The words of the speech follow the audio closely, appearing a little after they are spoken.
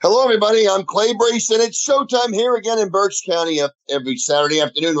Hello, everybody. I'm Clay Brace, and it's showtime here again in Berks County every Saturday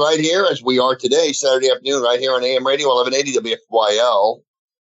afternoon right here, as we are today, Saturday afternoon right here on AM Radio 1180 WFYL.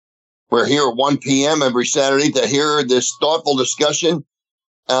 We're here at 1 p.m. every Saturday to hear this thoughtful discussion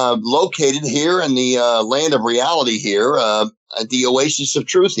located here in the land of reality here, at the oasis of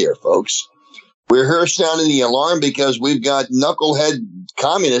truth here, folks. We're here sounding the alarm because we've got knucklehead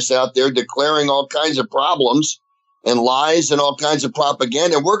communists out there declaring all kinds of problems and lies and all kinds of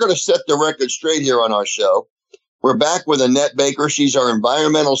propaganda. And we're going to set the record straight here on our show. We're back with Annette Baker. She's our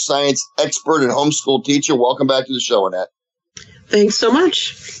environmental science expert and homeschool teacher. Welcome back to the show, Annette. Thanks so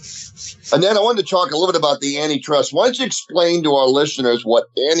much. Annette, I wanted to talk a little bit about the antitrust. Why don't you explain to our listeners what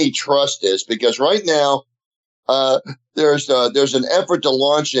antitrust is? Because right now, there's an effort to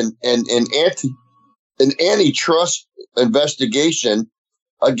launch an antitrust investigation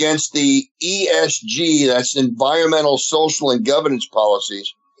against the ESG, that's environmental, social, and governance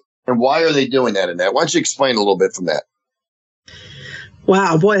policies. And why are they doing that, Annette? Why don't you explain a little bit from that?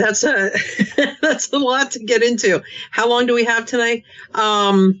 Wow, boy, that's a lot to get into. How long do we have tonight?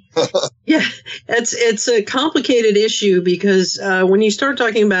 Yeah, it's a complicated issue because when you start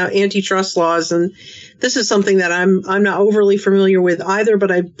talking about antitrust laws, and this is something that I'm not overly familiar with either, but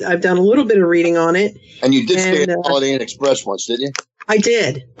I've done a little bit of reading on it. And you did stay at Holiday Inn Express once, didn't you? I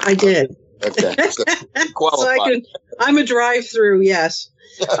did. Okay. So I'm a drive-through, yes.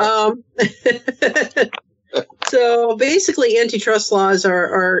 So basically, antitrust laws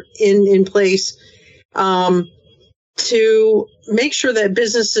are in place to make sure that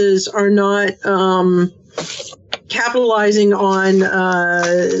businesses are not capitalizing on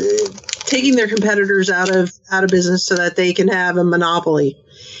taking their competitors out of business so that they can have a monopoly.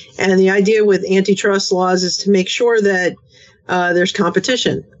 And the idea with antitrust laws is to make sure that there's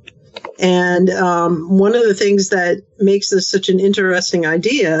competition. And one of the things that makes this such an interesting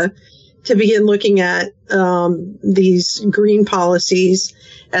idea to begin looking at these green policies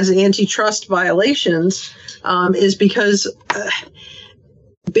as antitrust violations is because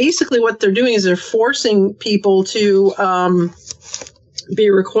basically what they're doing is they're forcing people to be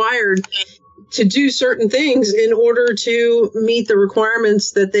required to do certain things in order to meet the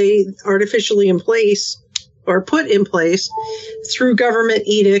requirements that they artificially in place or put in place through government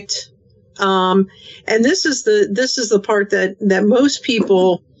edict. And this is the part that most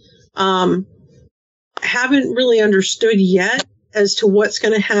people haven't really understood yet as to what's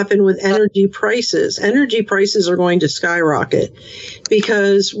going to happen with energy prices. Energy prices are going to skyrocket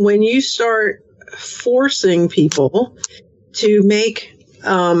because when you start forcing people to make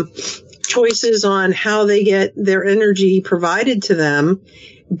choices on how they get their energy provided to them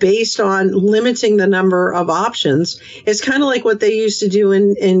based on limiting the number of options, it's kind of like what they used to do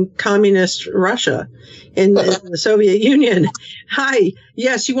in communist Russia, in the Soviet Union. Hi,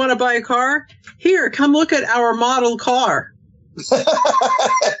 yes, you want to buy a car? Here, come look at our model car.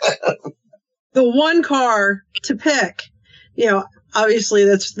 The one car to pick. Obviously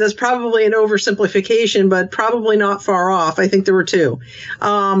that's probably an oversimplification, but probably not far off. I think there were two.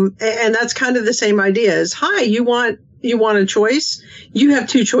 And that's kind of the same idea is, hi, you want a choice? You have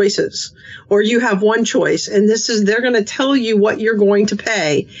two choices, or you have one choice. And they're going to tell you what you're going to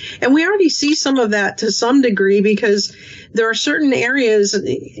pay. And we already see some of that to some degree because there are certain areas,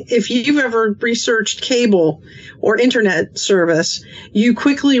 if you've ever researched cable or internet service, you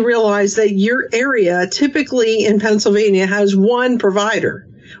quickly realize that your area, typically in Pennsylvania, has one provider,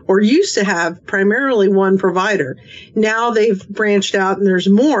 or used to have primarily one provider. Now they've branched out and there's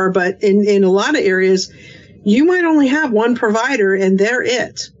more, but in a lot of areas, you might only have one provider and they're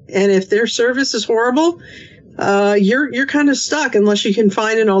it. And if their service is horrible, you're kind of stuck unless you can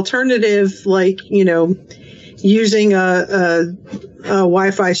find an alternative, like, using a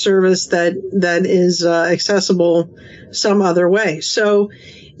Wi-Fi service that is accessible some other way. So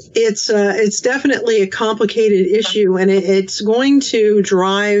it's definitely a complicated issue, and it's going to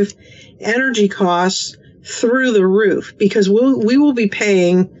drive energy costs through the roof because we will be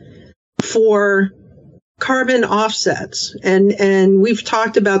paying for carbon offsets. And we've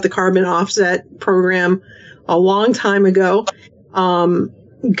talked about the carbon offset program a long time ago.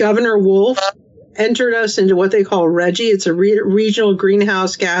 Governor Wolf entered us into what they call RGGI. It's a regional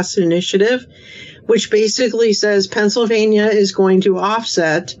greenhouse gas initiative, which basically says Pennsylvania is going to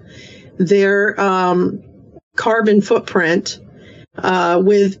offset their carbon footprint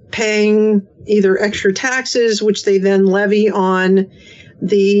with paying either extra taxes, which they then levy on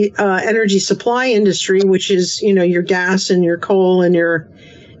the energy supply industry, which is, your gas and your coal and your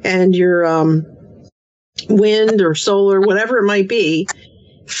wind or solar, whatever it might be.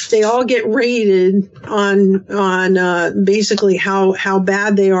 they all get rated on basically how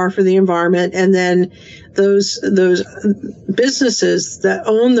bad they are for the environment, and then those businesses that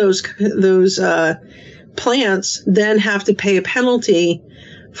own those plants then have to pay a penalty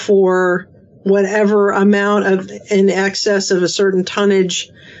for whatever amount of in excess of a certain tonnage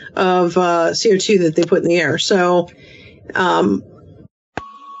of CO2 that they put in the air. So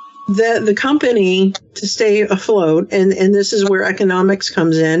the company, to stay afloat, and this is where economics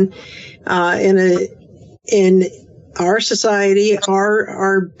comes in our society,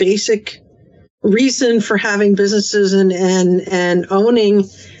 our basic reason for having businesses and owning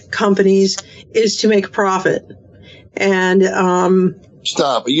companies is to make a profit. And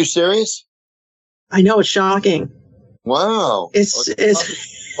stop. Are you serious? I know, it's shocking. Wow.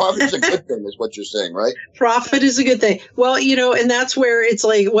 Profit's a good thing, is what you're saying, right? Profit is a good thing. Well, and that's where it's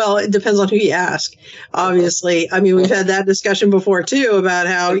like, well, it depends on who you ask, obviously. I mean, we've had that discussion before, too, about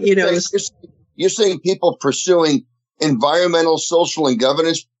how, You're saying people pursuing environmental, social, and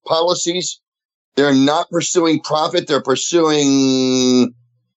governance policies, they're not pursuing profit, they're pursuing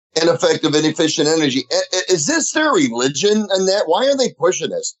ineffective, inefficient energy. Is this their religion? And that? Why are they pushing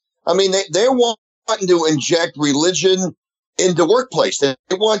this? I mean, they're wanting to inject religion into workplace. They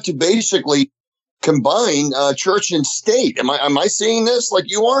want to basically combine church and state. Am I seeing this like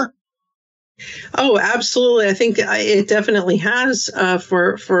you are? Oh, absolutely. I think it definitely has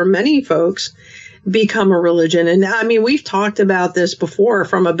for many folks become a religion. And I mean, we've talked about this before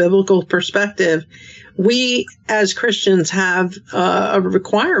from a biblical perspective. We as Christians have a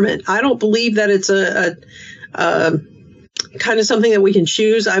requirement. I don't believe that it's a kind of something that we can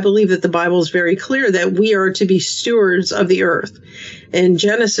choose. I believe that the Bible is very clear that we are to be stewards of the earth. In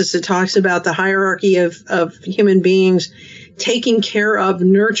Genesis, it talks about the hierarchy of human beings taking care of,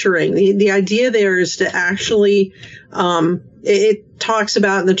 nurturing. The idea there is to actually, it talks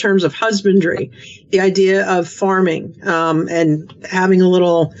about in the terms of husbandry, the idea of farming, and having a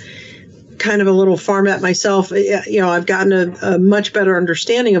little farmette myself. I've gotten a much better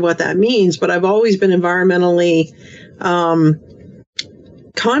understanding of what that means, but I've always been environmentally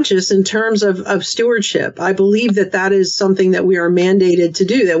conscious in terms of stewardship. I believe that is something that we are mandated to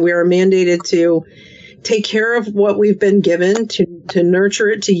do, that we are mandated to take care of what we've been given, to nurture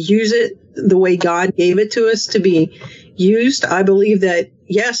it, to use it the way God gave it to us to be used. I believe that,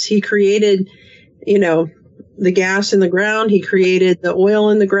 yes, he created, the gas in the ground. He created the oil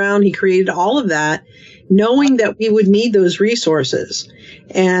in the ground. He created all of that, knowing that we would need those resources.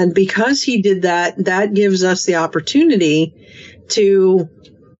 And because he did that, that gives us the opportunity to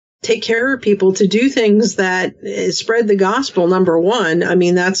take care of people, to do things that spread the gospel, number one. I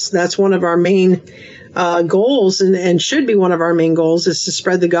mean, that's one of our main goals, and should be one of our main goals, is to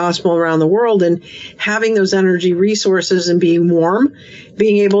spread the gospel around the world. And having those energy resources and being warm,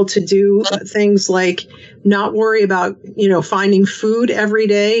 being able to do things like not worry about, finding food every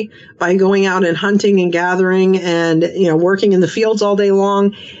day by going out and hunting and gathering and, working in the fields all day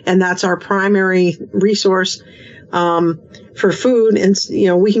long. And that's our primary resource for food. And,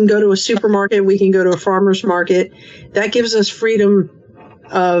 we can go to a supermarket, we can go to a farmer's market. That gives us freedom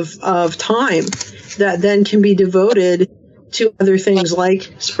of time that then can be devoted to other things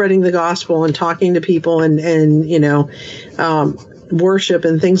like spreading the gospel and talking to people and worship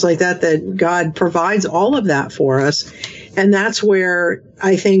and things like that, that God provides all of that for us. And that's where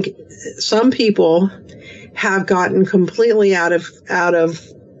I think some people have gotten completely out of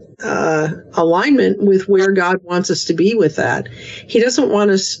alignment with where God wants us to be with that. He doesn't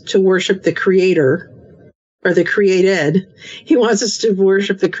want us to worship the creator or the created. He wants us to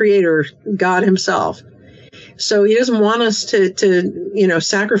worship the creator, God himself. So he doesn't want us to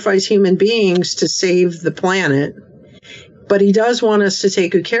sacrifice human beings to save the planet, but he does want us to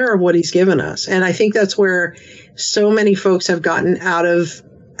take good care of what he's given us. And I think that's where so many folks have gotten out of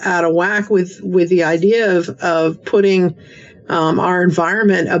whack with the idea of putting our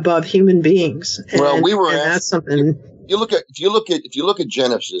environment above human beings. Well, that's something. If you look at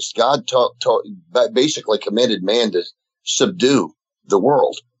Genesis, God basically commanded man to subdue the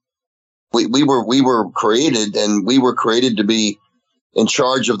world. We were created, and we were created to be in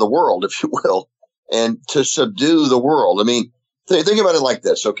charge of the world, if you will, and to subdue the world. I mean, think about it like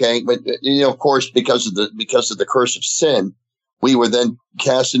this, okay? But of course, because of the curse of sin, we were then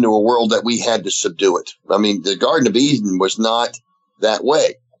cast into a world that we had to subdue it. I mean, the Garden of Eden was not that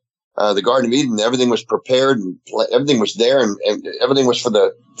way. The Garden of Eden, everything was prepared and everything was there, and everything was for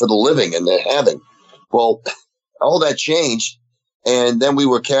the living and the having. Well, all that changed, and then we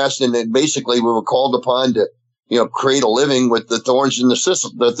were cast, and then basically we were called upon to, create a living with the thorns and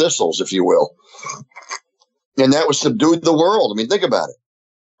the thistles, if you will. And that was subdued the world. I mean, think about it.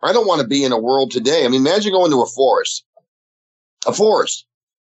 I don't want to be in a world today. I mean, imagine going to a forest,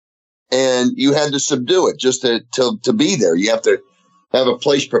 and you had to subdue it just to be there. You have to have a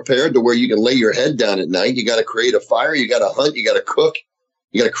place prepared to where you can lay your head down at night. You got to create a fire. You got to hunt. You got to cook.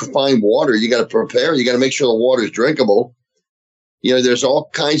 You got to find water. You got to prepare. You got to make sure the water is drinkable. You know, there's all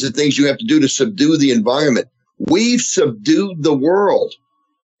kinds of things you have to do to subdue the environment. We've subdued the world.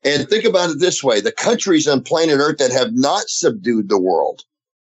 And think about it this way. The countries on planet Earth that have not subdued the world,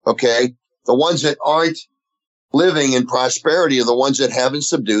 okay, the ones that aren't living in prosperity are the ones that haven't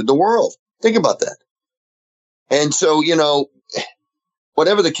subdued the world. Think about that. And so, you know,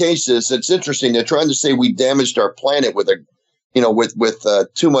 whatever the case is, it's interesting. They're trying to say we damaged our planet with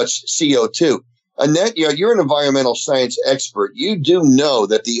too much CO2. Annette, you're an environmental science expert. You do know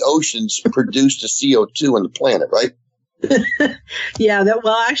that the oceans produce the CO2 on the planet, right? Yeah.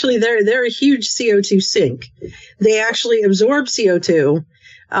 Actually, they're a huge CO2 sink. They actually absorb CO2,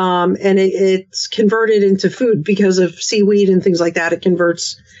 and it's converted into food because of seaweed and things like that. It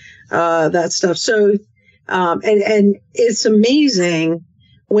converts that stuff. So, and it's amazing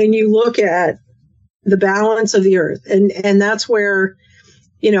when you look at the balance of the earth, and that's where,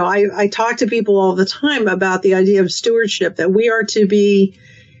 you know, I talk to people all the time about the idea of stewardship, that we are to be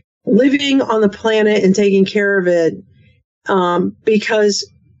living on the planet and taking care of it,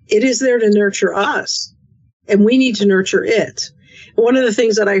 because it is there to nurture us, and we need to nurture it. One of the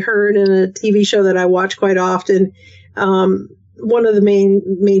things that I heard in a TV show that I watch quite often, one of the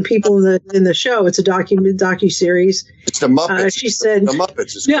main people in the show, it's a docu-series. It's the Muppets. She said the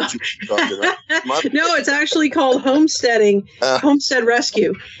Muppets is what you're talking about. Muppets. No, it's actually called Homestead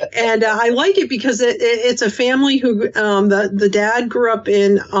Rescue, and I like it because it's a family who the dad grew up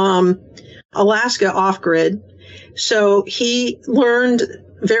in Alaska off grid, so he learned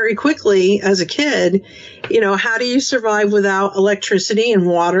very quickly as a kid, you know, how do you survive without electricity and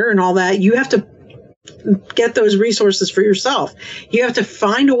water and all that? You have to get those resources for yourself. You have to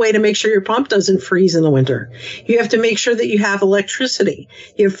find a way to make sure your pump doesn't freeze in the winter. You have to make sure that you have electricity.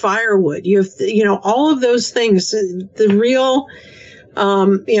 You have firewood. You have, you know, all of those things. The real,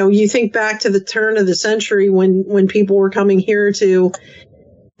 you know, you think back to the turn of the century when people were coming here to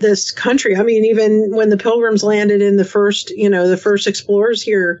this country. I mean, even when the Pilgrims landed in the first explorers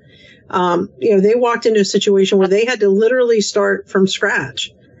here, you know, they walked into a situation where they had to literally start from scratch.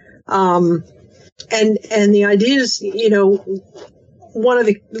 And the idea is, you know, one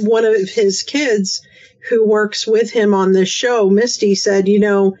of his kids who works with him on this show, Misty, said, you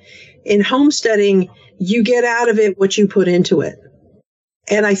know, in homesteading, you get out of it what you put into it.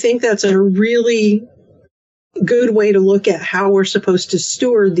 And I think that's a really good way to look at how we're supposed to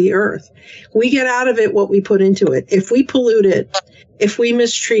steward the earth. We get out of it what we put into it. If we pollute it, if we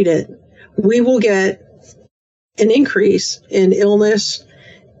mistreat it, we will get an increase in illness,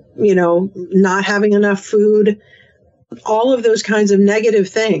 you know, not having enough food, all of those kinds of negative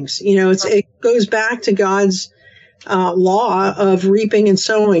things. You know, it goes back to God's law of reaping and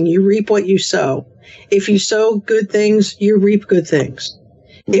sowing. You reap what you sow. If you sow good things, you reap good things.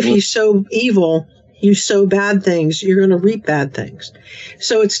 Mm-hmm. If you sow evil, you sow bad things, you're going to reap bad things.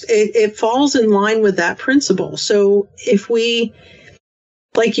 So it falls in line with that principle. So if we,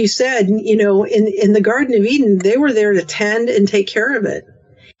 like you said, you know, in the Garden of Eden, they were there to tend and take care of it.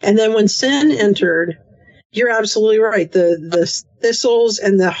 And then when sin entered, you're absolutely right. The thistles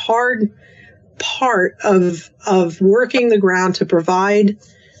and the hard part of working the ground to provide,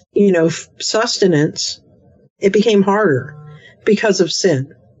 you know, sustenance, it became harder because of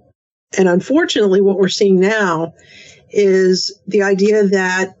sin. And unfortunately, what we're seeing now is the idea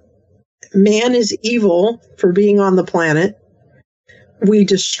that man is evil for being on the planet. We're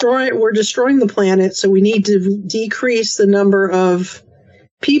destroying the planet, so we need to decrease the number of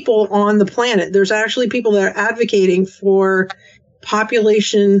people on the planet. There's actually people that are advocating for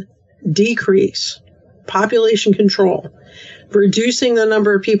population decrease, population control, reducing the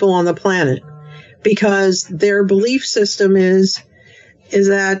number of people on the planet, because their belief system is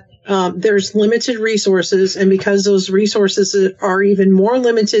that there's limited resources, and because those resources are even more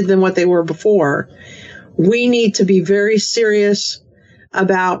limited than what they were before, we need to be very serious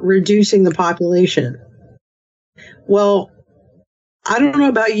about reducing the population. Well, I don't know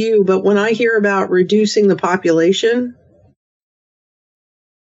about you, but when I hear about reducing the population,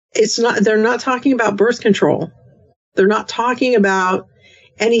 they're not talking about birth control. They're not talking about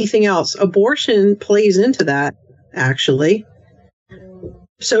anything else. Abortion plays into that, actually.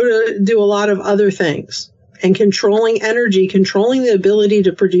 So do a lot of other things. And controlling energy, controlling the ability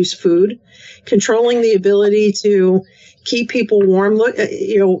to produce food, controlling the ability to keep people warm. Look,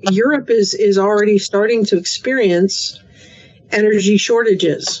 you know, Europe is already starting to experience energy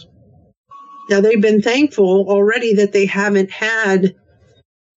shortages. Now, they've been thankful already that they haven't had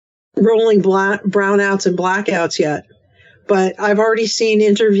rolling brownouts and blackouts yet. But I've already seen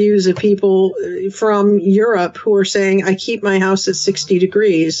interviews of people from Europe who are saying, I keep my house at 60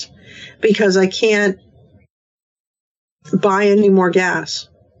 degrees because I can't buy any more gas.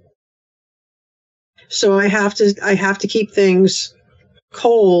 So I have to keep things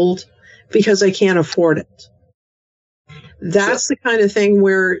cold because I can't afford it. That's the kind of thing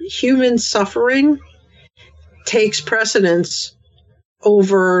where human suffering takes precedence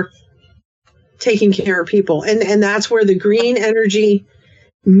over taking care of people. And that's where the green energy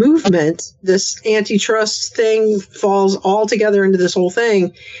movement, this antitrust thing, falls all together into this whole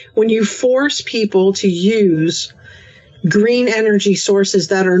thing. When you force people to use green energy sources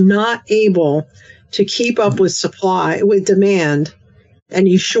that are not able to keep up with demand, and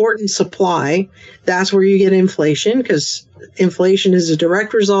you shorten supply, that's where you get inflation, because inflation is a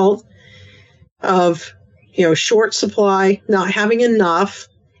direct result of, short supply, not having enough,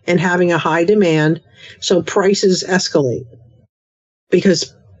 and having a high demand. So prices escalate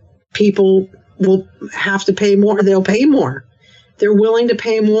because people will have to pay more. They'll pay more. They're willing to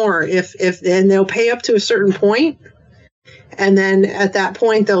pay more and they'll pay up to a certain point. And then at that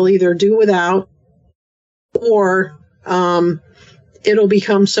point, they'll either do without, or it'll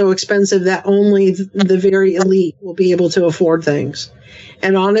become so expensive that only the very elite will be able to afford things.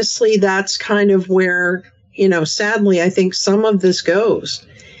 And honestly, that's kind of where, sadly, I think some of this goes.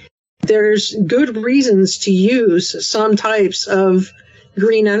 There's good reasons to use some types of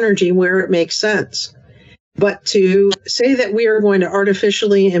green energy where it makes sense. But to say that we are going to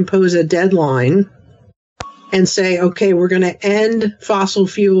artificially impose a deadline and say, okay, we're going to end fossil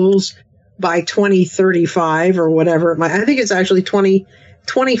fuels by 2035 or whatever it might, I think it's actually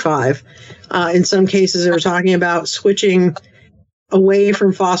 2025. In some cases, they're talking about switching away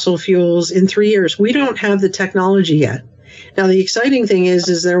from fossil fuels in 3 years. We don't have the technology yet. Now, the exciting thing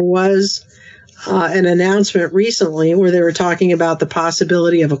is there was an announcement recently where they were talking about the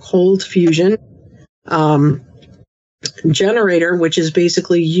possibility of a cold fusion generator, which is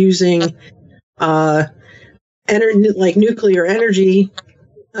basically using nuclear energy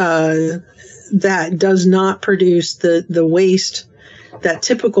that does not produce the waste that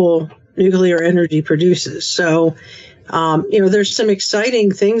typical nuclear energy produces. So, there's some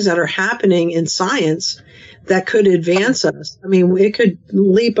exciting things that are happening in science that could advance us. I mean, it could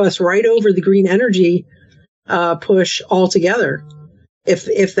leap us right over the green energy push altogether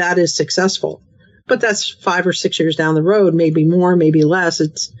if that is successful. But that's 5 or 6 years down the road, maybe more, maybe less.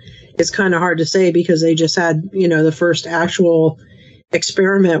 It's kind of hard to say because they just had, the first actual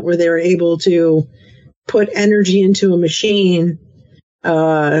experiment where they were able to put energy into a machine,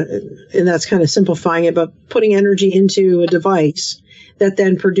 and that's kind of simplifying it, but putting energy into a device that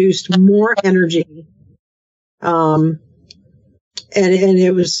then produced more energy. And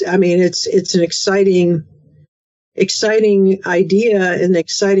it was, it's an exciting idea, an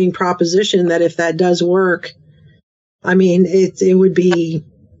exciting proposition that if that does work,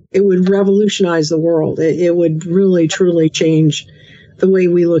 it would revolutionize the world. It would really, truly change the way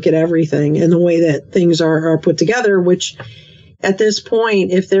we look at everything and the way that things are put together, which at this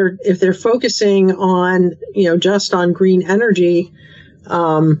point, if they're focusing on, just on green energy,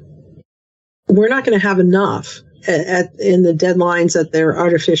 we're not going to have enough in the deadlines that they're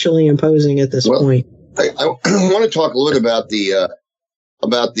artificially imposing at this point. I want to talk a little about the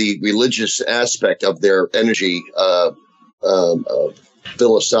religious aspect of their energy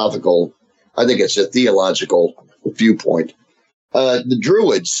philosophical. I think it's a theological viewpoint. The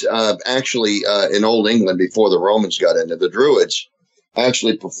Druids actually in Old England, before the Romans got into, the Druids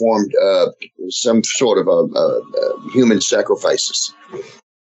actually performed some sort of human sacrifices.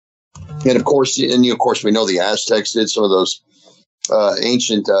 And of course, we know the Aztecs did some of those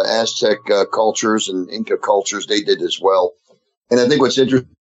ancient Aztec cultures and Inca cultures. They did as well. And I think what's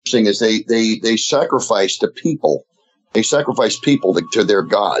interesting is they sacrificed to people. They sacrificed people to their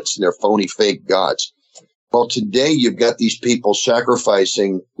gods, their phony, fake gods. Well, today you've got these people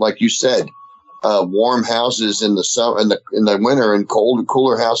sacrificing, like you said, warm houses in the summer, in the winter, and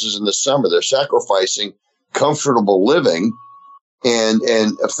cooler houses in the summer. They're sacrificing comfortable living and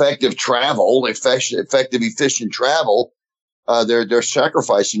effective travel, efficient travel. They're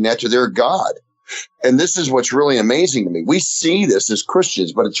sacrificing that to their God. And this is what's really amazing to me. We see this as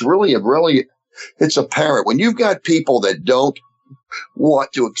Christians, but it's it's apparent when you've got people that don't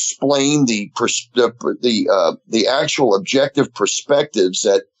want to explain the actual objective perspectives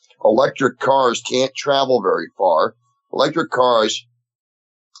that electric cars can't travel very far. Electric cars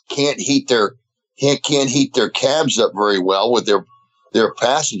can't heat can't heat their cabs up very well with their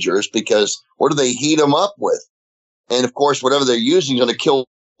passengers, because what do they heat them up with? And of course, whatever they're using is going to kill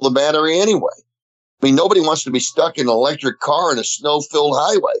the battery anyway. I mean, nobody wants to be stuck in an electric car in a snow-filled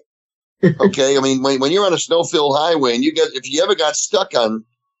highway. Okay, I mean, when you're on a snow-filled highway and if you ever got stuck on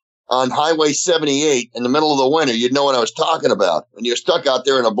Highway 78 in the middle of the winter, you'd know what I was talking about. When you're stuck out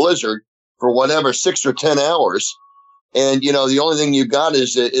there in a blizzard for whatever 6 or 10 hours, and the only thing you got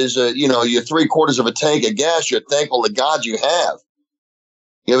is your 3/4 of a tank of gas. You're thankful to God you have.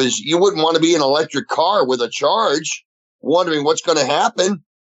 You wouldn't want to be in an electric car with a charge, wondering what's going to happen.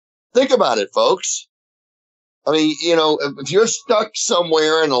 Think about it, folks. I mean, if you're stuck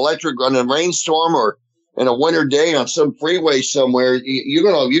somewhere in on a rainstorm or in a winter day on some freeway somewhere, you're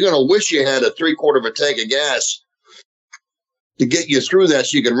gonna wish you had a 3/4 of a tank of gas to get you through that,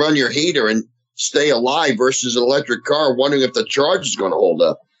 so you can run your heater and stay alive, versus an electric car wondering if the charge is going to hold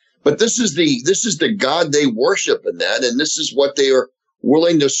up. But this is the God they worship in that, and this is what they are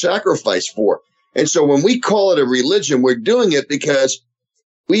willing to sacrifice for. And so when we call it a religion, we're doing it because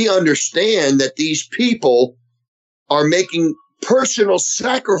we understand that these people are making personal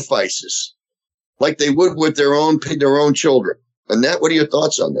sacrifices like they would with their own children. Annette, what are your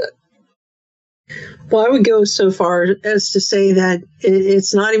thoughts on that? Well, I would go so far as to say that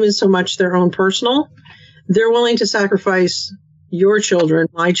it's not even so much their own personal. They're willing to sacrifice your children,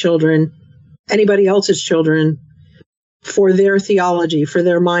 my children, anybody else's children, for their theology, for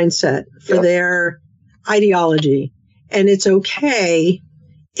their mindset, for their ideology. And it's okay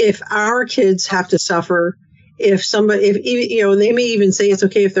if our kids have to suffer. If they may even say it's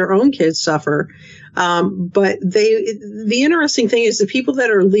okay if their own kids suffer. But the interesting thing is the people that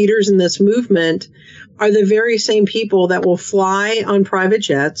are leaders in this movement are the very same people that will fly on private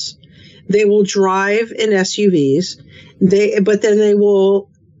jets. They will drive in SUVs. But then they will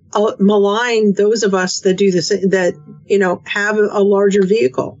malign those of us that do this, that, have a larger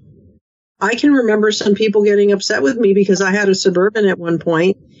vehicle. I can remember some people getting upset with me because I had a Suburban at one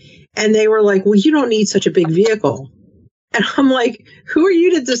point, and they were like, well, you don't need such a big vehicle. And I'm like, who are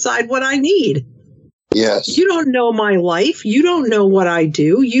you to decide what I need? Yes. You don't know my life. You don't know what I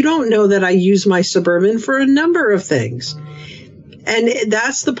do. You don't know that I use my Suburban for a number of things. And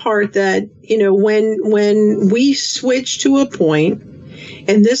that's the part that, when we switch to a point,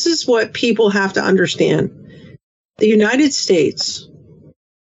 and this is what people have to understand. The United States,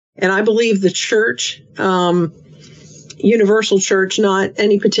 and I believe the church, universal church, not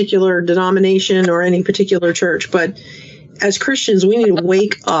any particular denomination or any particular church, but as Christians, we need to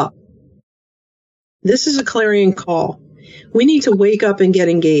wake up. This is a clarion call. We need to wake up and get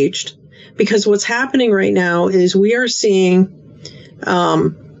engaged, because what's happening right now is we are seeing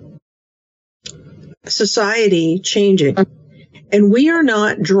society changing, and we are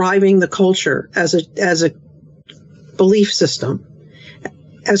not driving the culture as a belief system.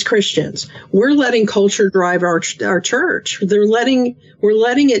 As Christians, we're letting culture drive our church. We're letting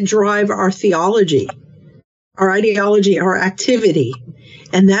it drive our theology, our ideology, our activity.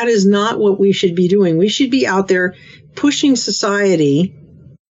 And that is not what we should be doing. We should be out there pushing society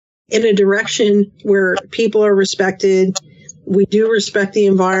in a direction where people are respected. We do respect the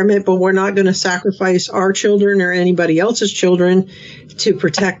environment, but we're not going to sacrifice our children or anybody else's children to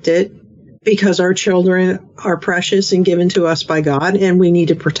protect it, because our children are precious and given to us by God, and we need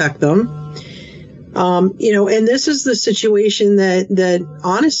to protect them. And this is the situation that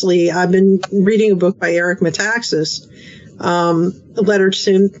honestly, I've been reading a book by Eric Metaxas, a letter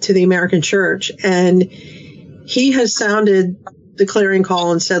to the American church, and he has sounded the clarion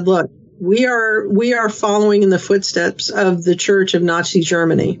call and said, look, we are following in the footsteps of the church of Nazi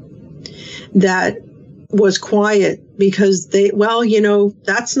Germany that was quiet because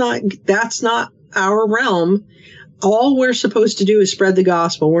that's not our realm. All we're supposed to do is spread the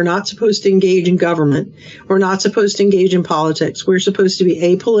gospel. We're not supposed to engage in government. We're not supposed to engage in politics. We're supposed to be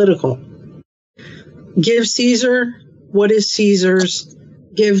apolitical. Give Caesar what is Caesar's.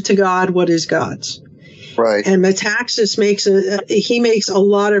 Give to God what is God's. Right. And Metaxas makes a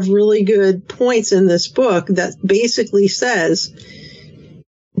lot of really good points in this book that basically says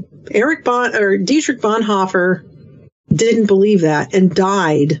Dietrich Bonhoeffer didn't believe that and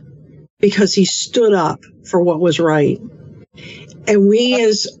died because he stood up for what was right. And we,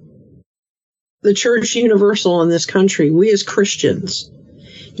 as the Church Universal in this country, we as Christians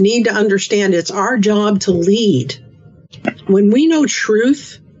need to understand it's our job to lead. When we know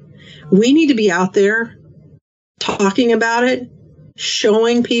truth, we need to be out there talking about it,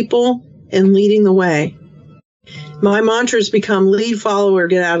 showing people, and leading the way. My mantra has become lead, follower,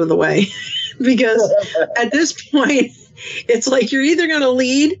 get out of the way. Because at this point, it's like you're either going to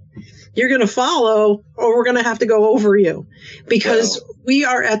lead you're going to follow or we're going to have to go over you, because we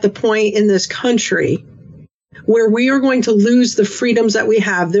are at the point in this country where we are going to lose the freedoms that we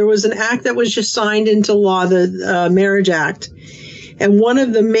have. There was an act that was just signed into law, the Marriage Act. And one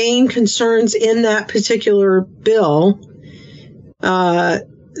of the main concerns in that particular bill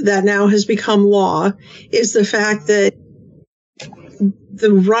that now has become law is the fact that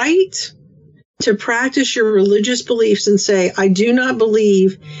the right to practice your religious beliefs and say, I do not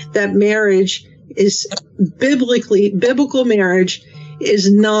believe that marriage is biblical marriage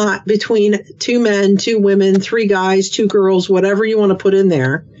is not between two men, two women, three guys, two girls, whatever you want to put in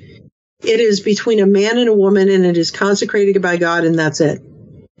there. It is between a man and a woman, and it is consecrated by God, and that's it.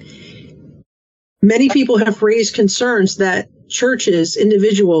 Many people have raised concerns that churches,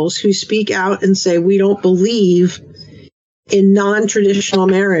 individuals who speak out and say, we don't believe in non-traditional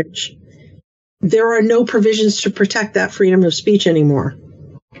marriage, there are no provisions to protect that freedom of speech anymore.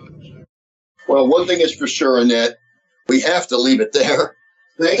 Well, one thing is for sure, Annette, we have to leave it there.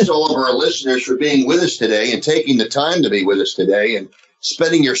 Thanks to all of our listeners for being with us today and taking the time to be with us today and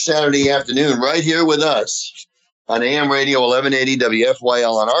spending your Saturday afternoon right here with us on AM Radio 1180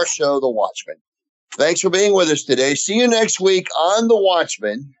 WFYL on our show, The Watchman. Thanks for being with us today. See you next week on The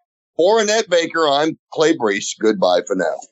Watchman. For Annette Baker, I'm Clay Brees. Goodbye for now.